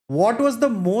What was the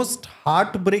most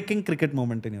heartbreaking cricket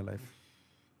moment in your life?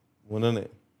 మొన్ననే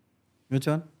Which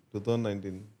one?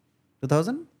 2019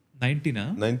 2000?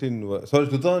 19 sorry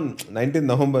 2019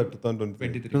 November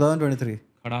 2023 2023.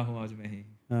 ఖడా who Aaj May he.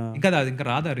 ఇంకా అది ఇంకా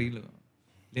రాదా reel?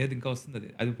 లేదు, ఇంకా వస్తుంది అది.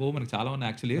 అది పో మనకు చాలా ఉన్నాయి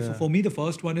actually. For me the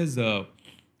first one is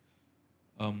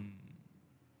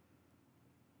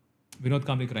Vinod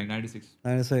Kambli crime 96.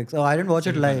 96. Oh, I didn't watch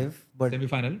it live, but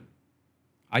semi-final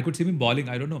I could see me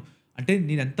bowling. I don't know, అంటే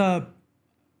నేను ఎంత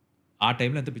ఆ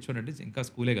టైంలో ఎంత పిచ్చోడంటే ఇంకా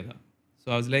స్కూలే కదా. So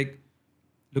I was like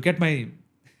look at my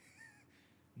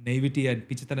నేవిటీ and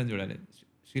పిచ్చితనం చూడాలి.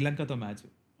 శ్రీలంకతో మ్యాచ్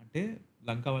అంటే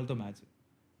లంక వాళ్ళతో మ్యాచ్,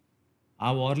 ఆ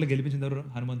వార్లో గెలిపించిన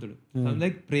హనుమంతుడు.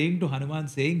 Like praying to Hanuman,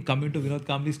 saying coming to Vinod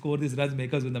Kambli, score this runs,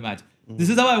 make us win the match. This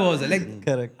is how I was like,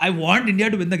 correct. I want India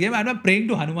to win the game and I'm praying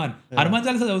to Hanuman. Hanuman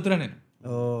Chalisa చదువుతున్నా నేను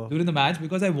during the match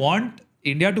because I want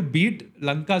India to beat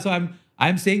Lanka. So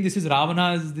I'm saying this is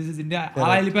Ravana's, this is India.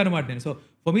 అలా వెళ్ళిపోయాను అన్నమాట నేను. So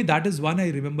for me that is one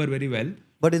I remember very well.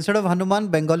 But instead of Hanuman,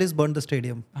 Bengalis burned the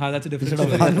stadium. That's a different Instead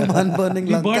story. of Hanuman burning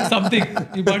He Lanka.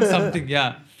 burned something. Yeah,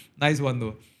 nice one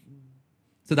though.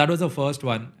 So that was the first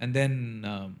one, and then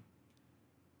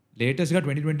latest got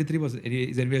 2023 was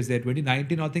anyways there.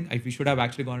 2019 I think we should have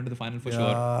actually gone into the final for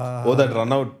sure. oh that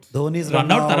run out Dhoni's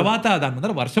run out తర్వాత దాని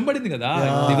ముందర వర్షం పడింది కదా.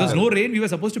 There was no rain, we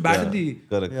were supposed to bat in the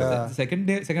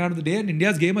second half of the day and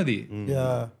India's game అది.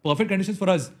 Perfect conditions for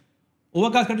us.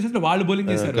 Overcast conditions లో వాళ్ళు bowling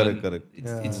చేశారు. correct.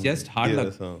 It's just hard luck.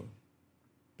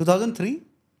 2003?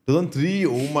 2003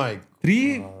 oh my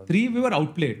 3 we were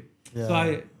outplayed. So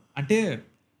అంటే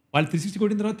వాళ్ళు 360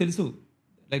 కొట్టిన తర్వాత తెలుసు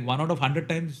like 1 out of 100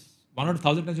 times, 1 out of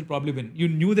 1000 times you'll probably win. You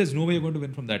knew there's no way you're going to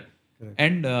win from that. Correct.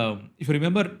 And if you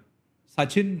remember,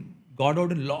 Sachin got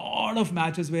out in a lot of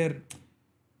matches where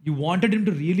you wanted him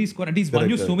to really score, and he's won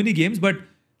you so many games, but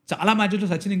చాలా మ్యాచెస్లో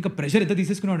సచిన్ ఇంకా pressure ఎంత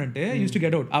తీసేసుకున్నాడంటే use to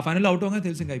get out. ఆ final out అవగానే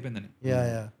తెలిసి ఇంకా అయిపోయిందని.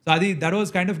 So అది that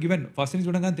was kind of given. First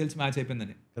innings చూడగానే తెలిసి మ్యాచ్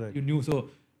అయిపోయిందని. You new. So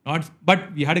not but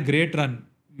we had a great run.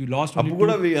 You lost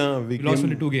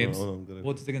only two games.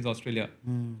 Both against Australia.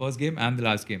 First game and the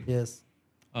last game. Yes.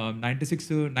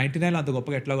 96, 99 అంత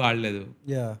గొప్పగా ఎట్లాగో ఆడలేదు.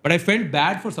 But I felt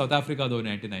bad for South Africa though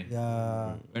 99.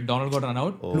 When Donald got run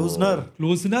out.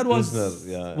 Klusner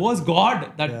was God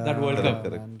that World Cup.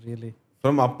 Really.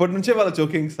 From అప్పటి నుంచే వాళ్ళ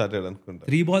choking started అనుకుంటా.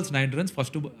 3 balls 9 runs.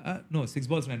 First 6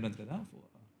 balls 9 runs కదా.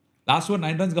 Last one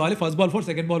 9 runs కావాలి. First ball 4,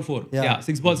 second ball 4.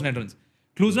 6 balls 9 runs.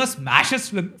 Klusner smashes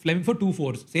Fleming for 2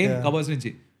 4s. Same covers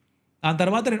నుంచి. దాని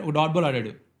తర్వాత ఒక డాట్ బాల్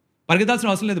ఆడాడు. పరిగెత్తాల్సిన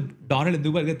అవసరం లేదు. డొనాల్డ్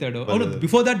ఎందుకు పరిగెత్తాడు?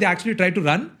 Before that they actually try to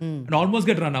run and almost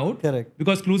get run out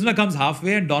because క్లూజనర్ comes half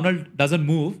way and Donald doesn't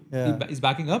move. Is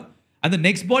backing up and the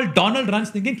next ball Donald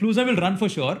runs thinking క్లూజనర్ will run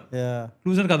for sure.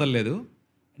 క్లూజనర్ కదలలేదు.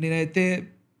 నేనైతే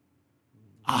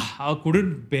I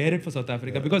couldn't bear it for South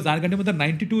Africa because దానికంటే ముందు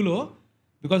 92లో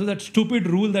because of that stupid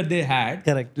rule that they had.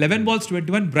 11 balls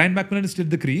 21 Brian McMillan is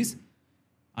still the crease.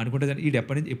 అనుకుంటే ఈ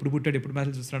ఎప్పుడు పుట్టాడు ఎప్పుడు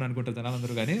మ్యాచ్లు చూస్తున్నాడు అనుకుంటారు జనాలు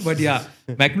అందరూ కానీ. But yeah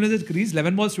McMillan crease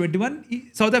 11 balls 21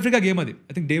 south Africa game అది.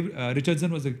 I think Dave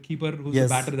Richardson was the keeper who was the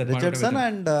batter that Richardson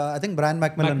and I think Brian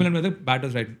McMillan was the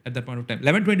batters right at that point of time.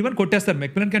 11-21 కొట్టేస్తారు.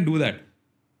 McMillan can do that.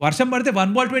 వర్షం పడితే 1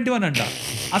 ball 21 అంట.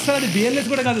 అసలు అది BLS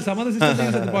కూడా కాదు. some other system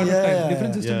at the point of time.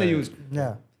 Different system they used.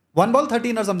 1 ball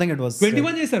 13 or something it was.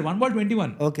 21 చేశారు. 1 ball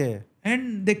 21. Okay. And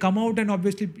they come out and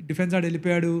obviously defense ఆడ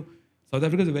వెళ్ళిపోయాడు. South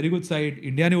Africa is a very good side.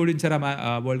 ఇండియాని ఓడించారు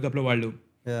ఆ world cup లో వాళ్ళు.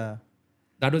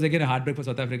 That was again heart break for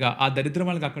south Africa. ఆ దరిద్రం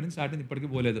వాళ్ళకి అక్కడి నుంచి స్టార్ట్ అయింది, ఇప్పటికీ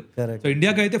పోలేదు. సో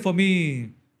ఇండియాకి అయితే for me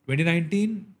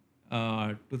 2019,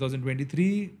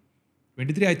 2023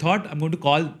 I thought I'm going to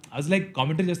call. I was like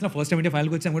commentary చేస్తున్నా ఫస్ట్ టైం ఇండియా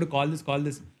ఫైనల్కి వచ్చి I'm going to call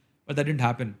this but that didn't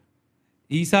happen.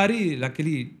 ఈసారి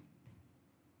luckily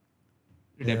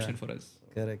redemption for us.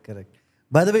 Correct.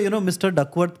 By the way, you know, Mr.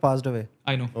 Duckworth passed away.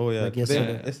 I know. Oh yeah. Like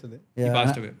yesterday. He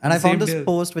passed away. And I found this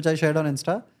post which I shared on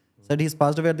Insta. Said he's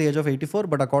passed away at the age of 84,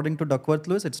 but according to Duckworth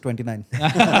Lewis, it's 29.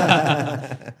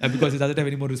 Because he doesn't have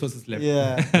any more resources left.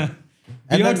 Yeah.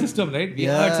 Weird system, right?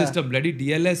 Weird system. Bloody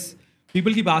DLS.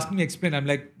 People keep asking me explain. I'm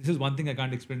like, this is one thing I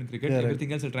can't explain in cricket.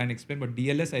 Everything else I'll try and explain, but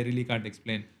DLS I really can't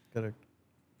explain. Correct.